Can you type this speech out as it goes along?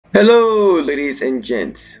Hello ladies and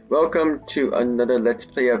gents, welcome to another let's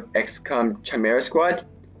play of Xcom Chimera Squad.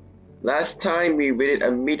 Last time we raided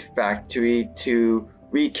a meat factory to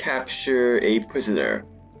recapture a prisoner.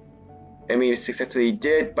 And we successfully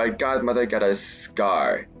did, but Godmother got a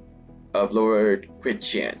scar of lower crit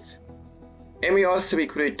chance. And we also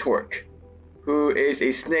recruited Torque, who is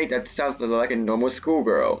a snake that sounds like a normal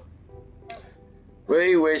schoolgirl.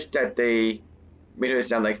 Really wish that they made her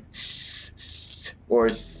sound like or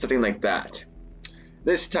something like that.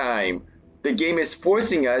 This time, the game is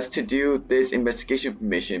forcing us to do this investigation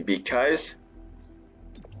mission because,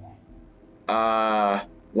 why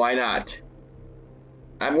not?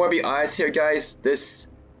 I'm gonna be honest here, guys. This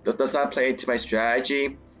does not play into my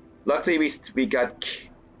strategy. Luckily, we got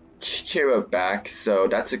Chiro back, so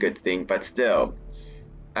that's a good thing. But still,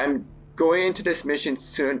 I'm going into this mission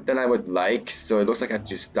sooner than I would like, so it looks like I have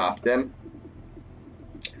to stop them.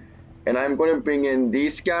 And I'm going to bring in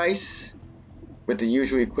these guys with the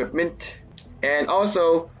usual equipment. And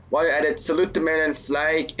also, while you're at it, salute the Maryland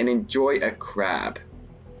flag and enjoy a crab.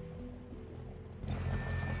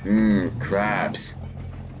 Crabs.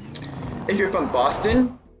 If you're from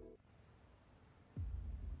Boston,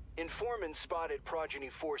 Informant spotted Progeny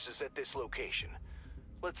forces at this location.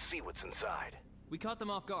 Let's see what's inside. We caught them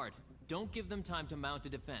off guard. Don't give them time to mount a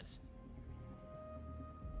defense.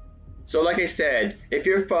 so like I said, if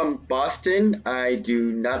you're from Boston, I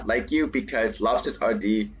do not like you because lobsters are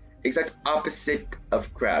the exact opposite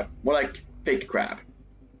of crab. More like fake crab.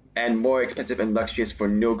 And more expensive and luxurious for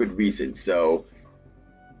no good reason. So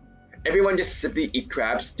everyone just simply eat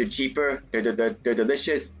crabs. They're cheaper, they're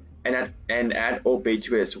delicious, and add Old Bay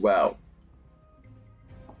to it as well.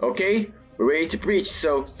 Okay, we're ready to breach.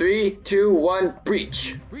 So 3, 2, 1,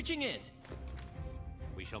 breach. Breaching in.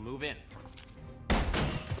 We shall move in.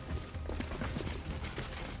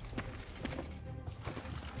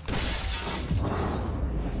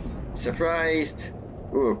 Surprised.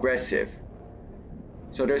 Ooh, aggressive.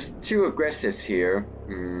 So there's two aggressives here.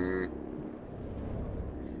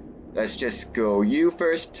 Let's just go you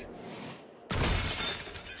first.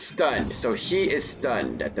 Stunned. So he is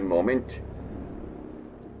stunned at the moment.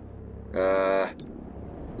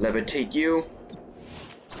 Levitate you.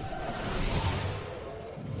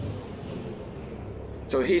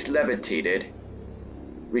 So he's levitated.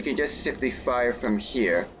 We can just simply fire from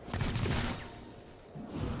here.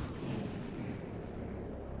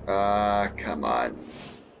 Come on.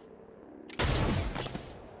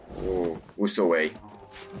 Ooh, Uso way.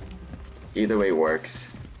 Either way works.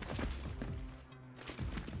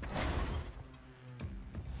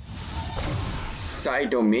 Side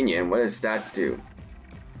Dominion, what does that do?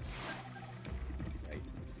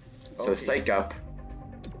 So psych up.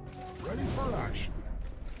 Ready for action.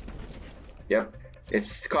 Yep,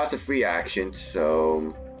 it's cost a free action,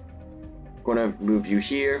 so gonna move you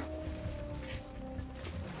here.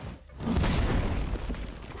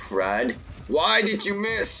 Crud, why did you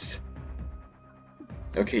miss?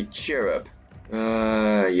 Okay, cheer up.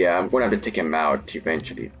 Yeah, I'm gonna have to take him out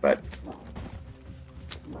eventually, but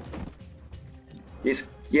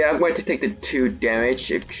yeah, I'm going to take the 2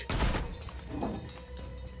 damage.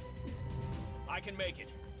 I can make it.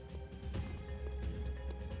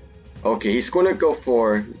 Okay, he's gonna go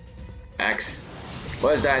for Axe.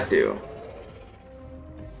 What does that do?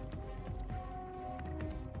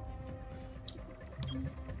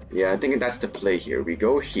 Yeah, I think that's the play here. We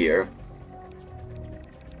go here.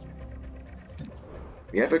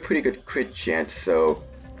 We have a pretty good crit chance, so...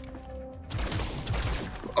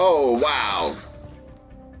 Oh, wow!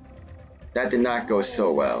 That did not go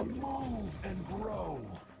so well. Move and grow.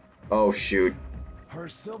 Oh, shoot. Her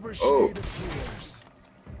silver shade appears.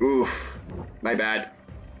 Oof. My bad.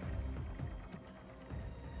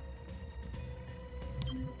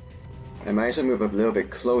 I might as well move a little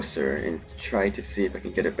bit closer and try to see if I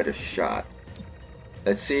can get a better shot.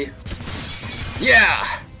 Let's see.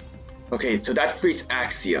 Yeah! Okay, so that frees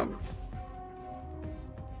Axiom.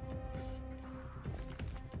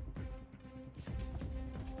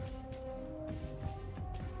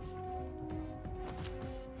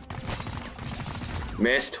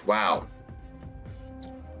 Missed? Wow.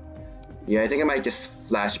 Yeah, I think I might just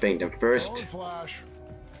flashbang them first. Flash.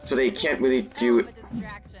 So they can't really do...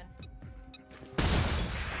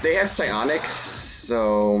 They have psionics,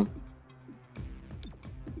 so...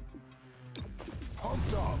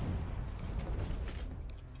 Pumped up.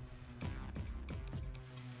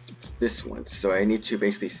 It's this one, so I need to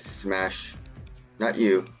basically smash... Not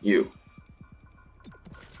you, you.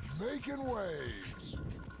 Making waves.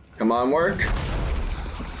 Come on, work.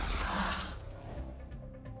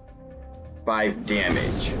 5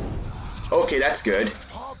 damage. Okay, that's good.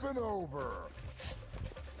 Pop Up and over.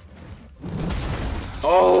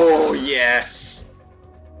 Oh, yes!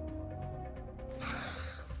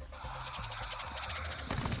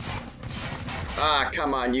 Ah,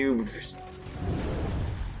 come on, you...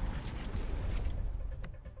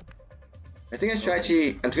 I think I should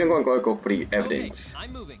actually... I'm going to go for the evidence. Okay,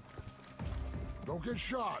 I'm moving. Don't get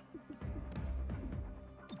shot.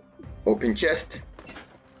 Open chest.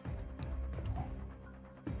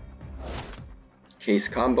 Case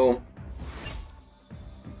combo.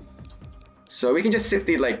 So we can just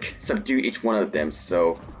simply like subdue each one of them.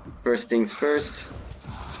 So first things first.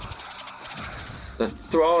 The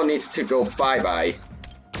thrall needs to go bye-bye.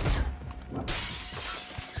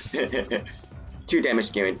 2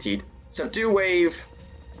 damage guaranteed. Subdue wave.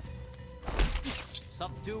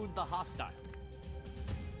 Subdued the hostile.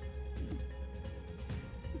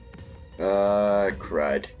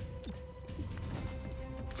 Crud.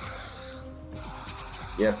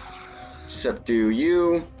 Yep. Subdue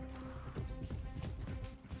you.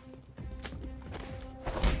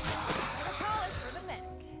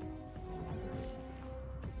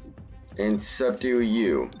 And subdue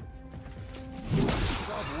you.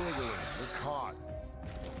 Stop wiggling. We're caught.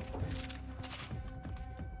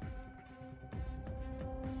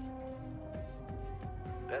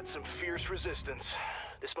 That's some fierce resistance.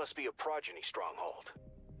 This must be a Progeny stronghold.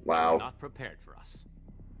 Wow. Not prepared for us.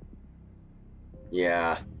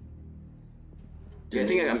 Yeah. I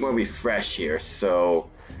think I'm going to be fresh here, so...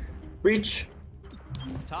 Breach!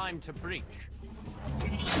 Time to breach.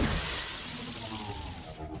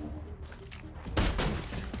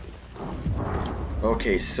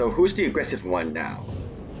 Okay, so who's the aggressive one now?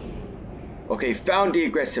 Okay, found the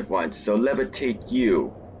aggressive one, so levitate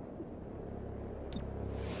you.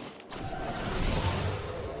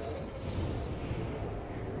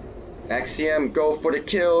 Axiom, go for the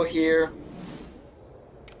kill here.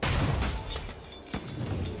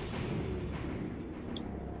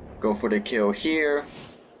 Go for the kill here.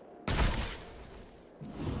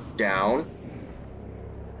 Down.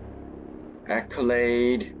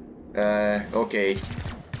 Accolade. Okay.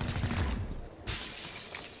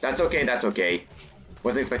 That's okay, that's okay.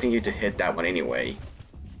 Wasn't expecting you to hit that one anyway.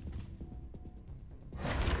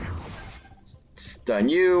 Stun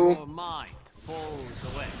you. Your mind falls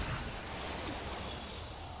away.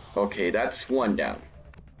 Okay, that's one down.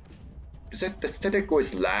 The static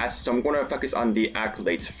goes last, so I'm gonna focus on the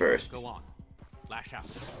accolades first. Go on. Lash out.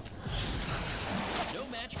 No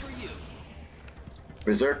match for you.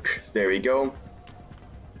 Berserk, there we go.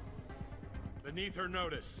 Beneath her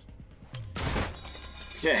notice.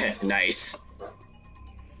 Nice.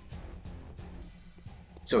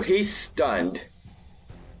 So he's stunned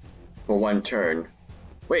for 1 turn.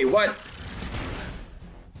 Wait, what?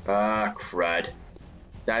 Ah, crud.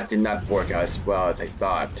 That did not work out as well as I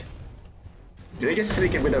thought. Did I just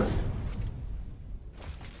get rid of...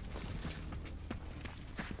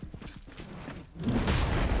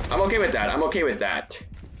 I'm okay with that, I'm okay with that.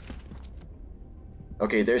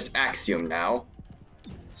 Okay, there's Axiom now.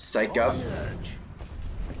 Psych up.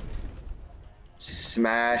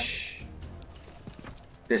 Smash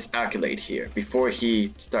this accolade here before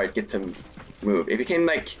he gets some move. If he can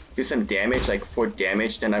like do some damage, like 4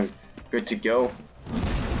 damage, then I'm good to go.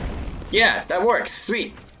 Yeah, that works.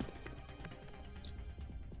 Sweet.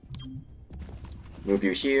 Move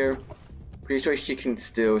you here. Pretty sure she can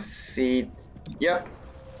still see. Yep.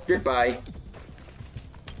 Goodbye.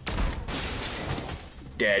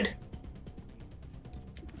 Dead.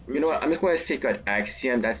 You know what? I'm just going to safeguard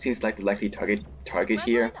Axiom. That seems like the likely target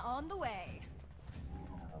here. On the way.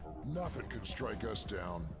 Nothing can strike us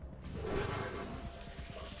down.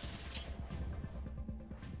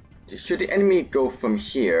 Should the enemy go from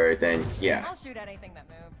here, then yeah. I'll shoot at anything that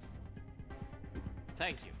moves.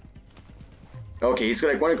 Thank you. Okay, he's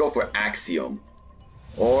going to go for Axiom.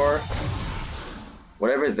 Or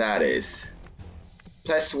whatever that is.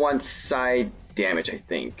 +1 side damage, I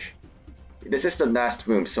think. This is the last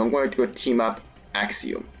room, so I'm going to go team up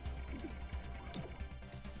Axiom.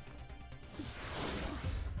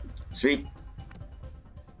 Sweet.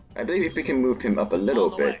 I believe if we can move him up a little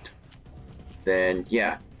bit, then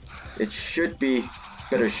yeah, it should be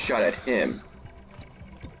better shot at him.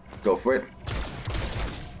 Go for it.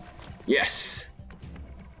 Yes.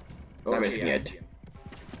 Okay, not missing it.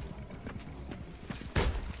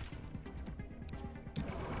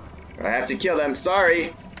 I have to kill them.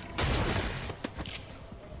 Sorry.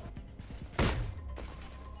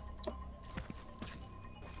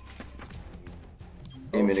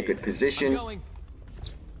 I'm in a good position.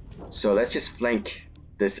 So let's just flank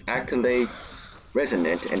this accolade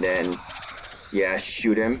resonant and then yeah,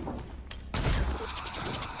 shoot him.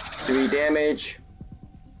 3 damage.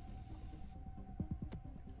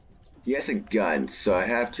 He has a gun, so I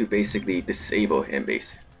have to basically disable him,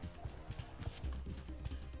 basically.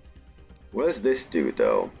 What does this do,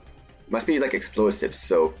 though? Must be like explosives,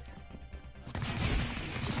 so...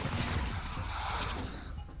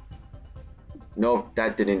 Nope,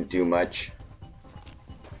 that didn't do much.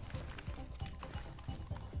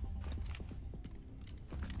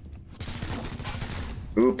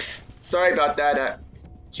 Oops. Sorry about that,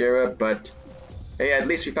 Chimera, but... Hey, at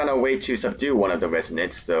least we found a way to subdue one of the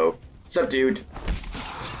residents, so... Subdued.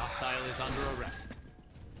 Hostile is under arrest.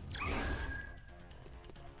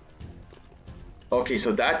 Okay,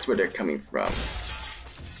 so that's where they're coming from.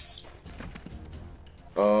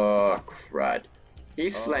 Oh, crud.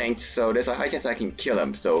 He's flanked, so there's a high chance I can kill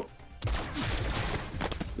him, so...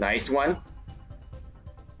 Nice one.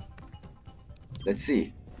 Let's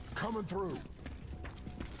see. Coming through.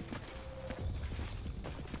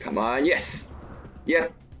 Come on, yes!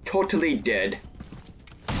 Yep, totally dead.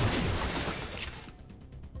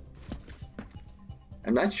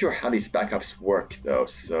 I'm not sure how these backups work, though,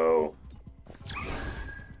 so...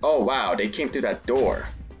 Oh wow, they came through that door.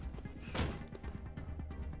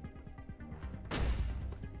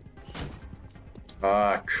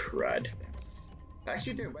 Ah, crud.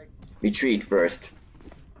 Actually, they're right. Retreat first.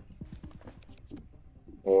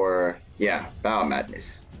 Or, yeah, Bow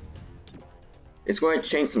Madness. It's going to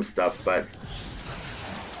change some stuff, but...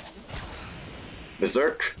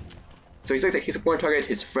 Berserk. So he's like he's going to target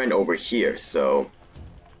his friend over here, so...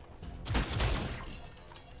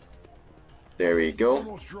 There we go.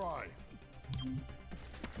 Almost dry.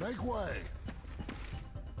 Make way.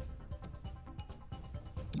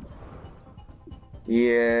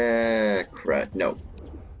 Yeah, crud. No.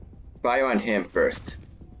 Fire on him first.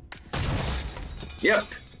 Yep.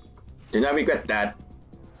 Do not regret that.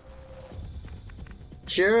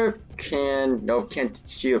 Sheriff can... No, can't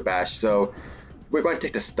shield bash, so... We're going to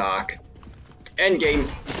take the stock. Endgame.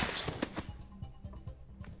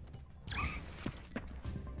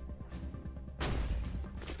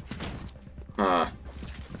 Huh.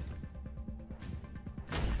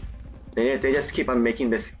 They just keep on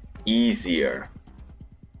making this easier.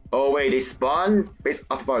 Oh wait, they spawn based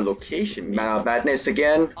off of our location. Badness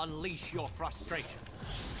again. Unleash your frustration.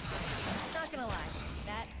 Not gonna lie,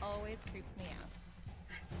 that always creeps me out.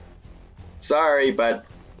 Sorry, but...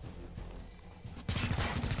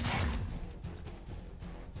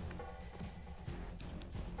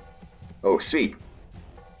 Oh, sweet.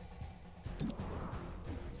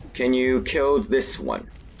 Can you kill this one?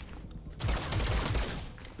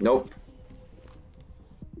 Nope.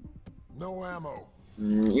 No ammo.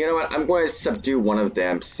 You know what? I'm going to subdue one of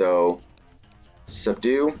them, so...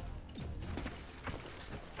 Subdue.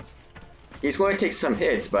 He's going to take some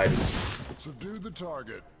hits, but... Subdue the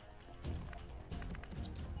target.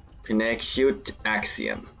 Connect, shoot,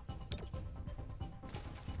 Axiom.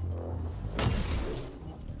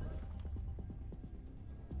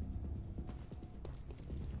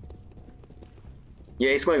 Yeah,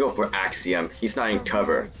 he's going to go for Axiom. He's not in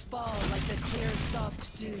cover. Words fall like the clear,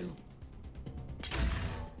 soft dew.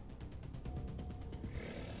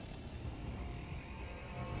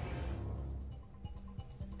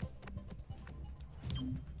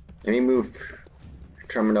 Let me move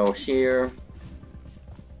terminal here.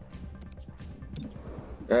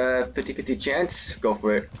 50-50 chance. Go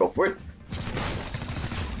for it. Go for it.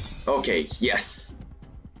 Okay, yes.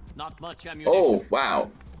 Not much ammunition. Oh, wow.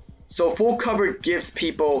 So full cover gives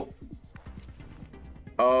people...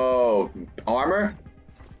 Oh, armor?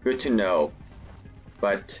 Good to know.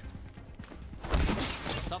 But...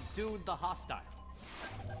 Subdued the hostile.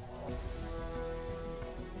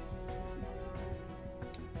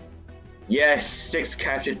 Yes, 6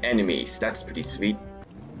 captured enemies. That's pretty sweet.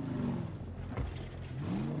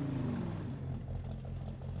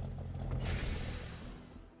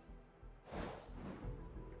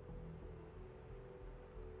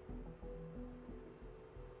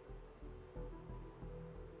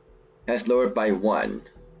 Has lowered by 1.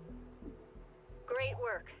 Great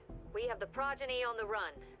work. We have the Progeny on the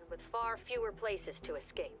run, with far fewer places to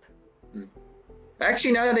escape.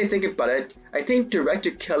 Actually, now that I think about it, I think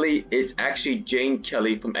Director Kelly is actually Jane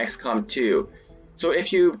Kelly from XCOM 2. So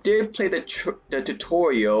if you did play the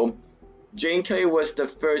tutorial, Jane Kelly was the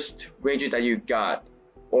first ranger that you got,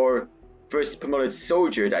 or first promoted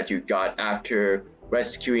soldier that you got after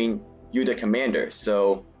rescuing you the commander.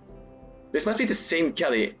 So this must be the same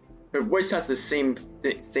Kelly. Her voice sounds the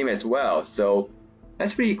same as well, so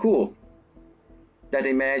that's pretty cool that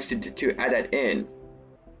they managed to add that in.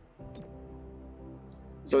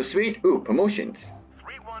 So sweet. Ooh, promotions.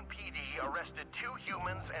 3-1 PD arrested 2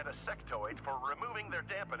 humans and a sectoid for removing their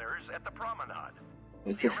dampeners at the promenade.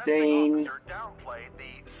 Sustain. The arresting officer downplayed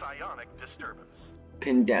the psionic disturbance.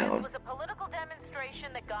 Pin This down. was a political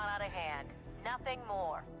demonstration that got out of hand. Nothing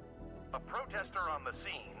more. A protester on the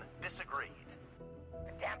scene disagreed.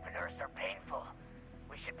 The dampeners are painful.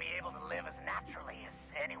 We should be able to live as naturally as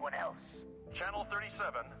anyone else. Channel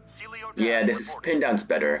 37, Celio. Yeah, this is pin down's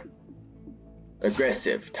better.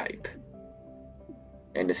 Aggressive type.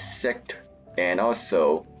 And the sect, and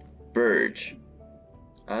also Verge.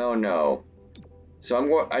 I don't know.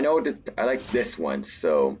 So I know that I like this one.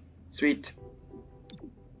 So sweet.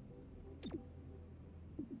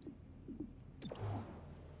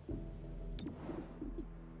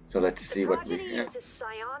 So let's see what we Progeny have. uses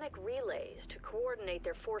psionic relays to coordinate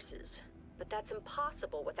their forces, but that's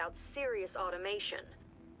impossible without serious automation.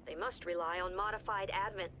 They must rely on modified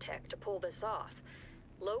advent tech to pull this off.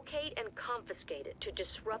 Locate and confiscate it to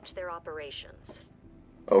disrupt their operations.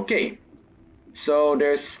 Okay. So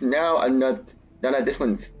there's now another. Now that this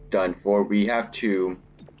one's done for, we have to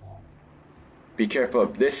be careful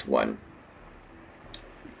of this one.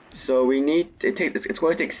 So we need to take this. It's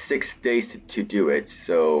going to take 6 days to do it.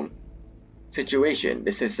 So situation.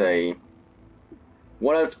 This is a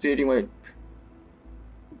 1 of 31.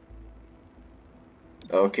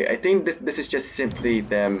 Okay, I think this is just simply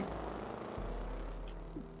them.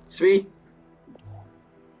 Sweet.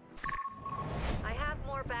 I have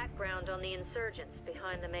more background on the insurgents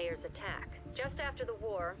behind the mayor's attack. Just after the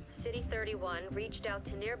war, City 31 reached out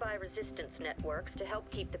to nearby resistance networks to help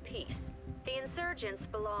keep the peace. The insurgents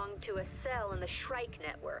belonged to a cell in the Shrike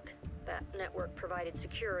network. That network provided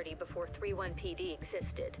security before 31 PD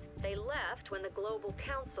existed. They left when the Global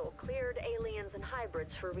Council cleared aliens and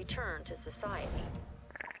hybrids for return to society.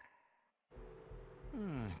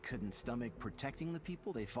 Couldn't stomach protecting the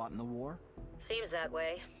people they fought in the war? Seems that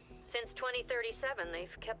way. Since 2037,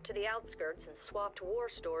 they've kept to the outskirts and swapped war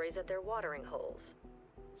stories at their watering holes.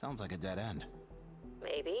 Sounds like a dead end.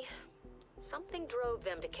 Maybe. Something drove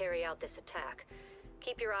them to carry out this attack.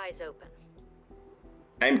 Keep your eyes open.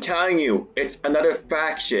 I'm telling you, it's another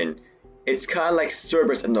faction. It's kind of like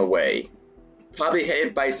Cerberus in a way. Probably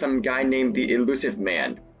headed by some guy named the Elusive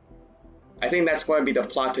Man. I think that's going to be the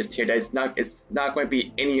plot twist here. That it's not going to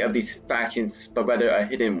be any of these factions, but rather a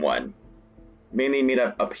hidden one. Mainly made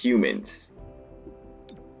up of humans.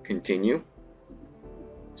 Continue.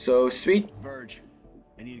 So, sweet. Verge,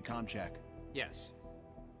 I need a comm check. Yes.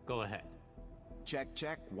 Go ahead. Check,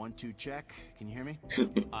 check. 1, 2, check. Can you hear me?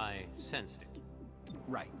 I sensed it.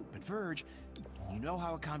 Right, but Verge, you know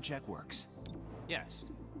how a comm check works. Yes.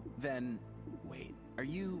 Then, wait, are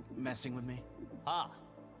you messing with me? Ah.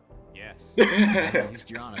 Yes. At least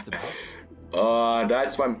you're honest about it.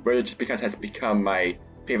 That's why Verge has become my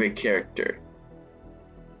favorite character.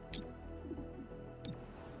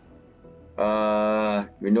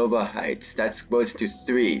 Renova Heights. That goes to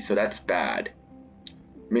 3, so that's bad.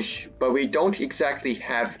 But we don't exactly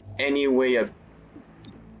have any way of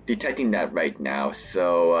detecting that right now,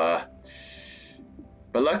 so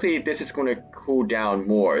but luckily this is going to cool down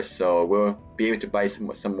more, so we'll be able to buy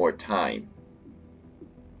some more time.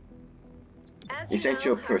 As you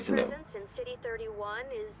Essential know, personnel. Our presence in City 31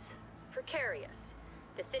 is precarious.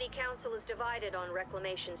 The City Council is divided on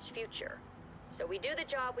Reclamation's future. So we do the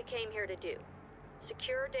job we came here to do.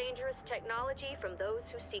 Secure dangerous technology from those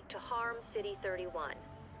who seek to harm City 31.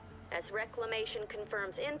 As Reclamation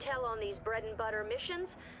confirms intel on these bread and butter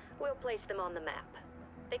missions, we'll place them on the map.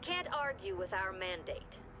 They can't argue with our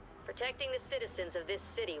mandate. Protecting the citizens of this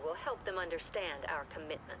city will help them understand our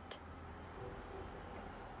commitment.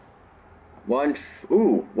 One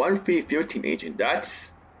free field team agent.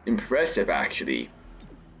 That's impressive, actually.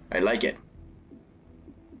 I like it.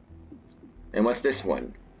 And what's this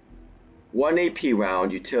one? 1 AP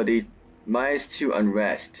round, utility, -2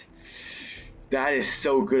 unrest. That is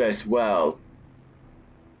so good as well.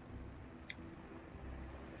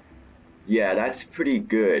 Yeah, that's pretty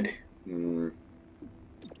good.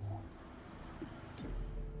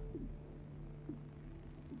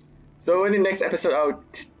 So in the next episode, I'll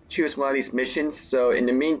choose one of these missions. So in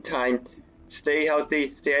the meantime, stay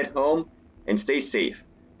healthy, stay at home, and stay safe.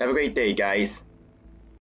 Have a great day, guys.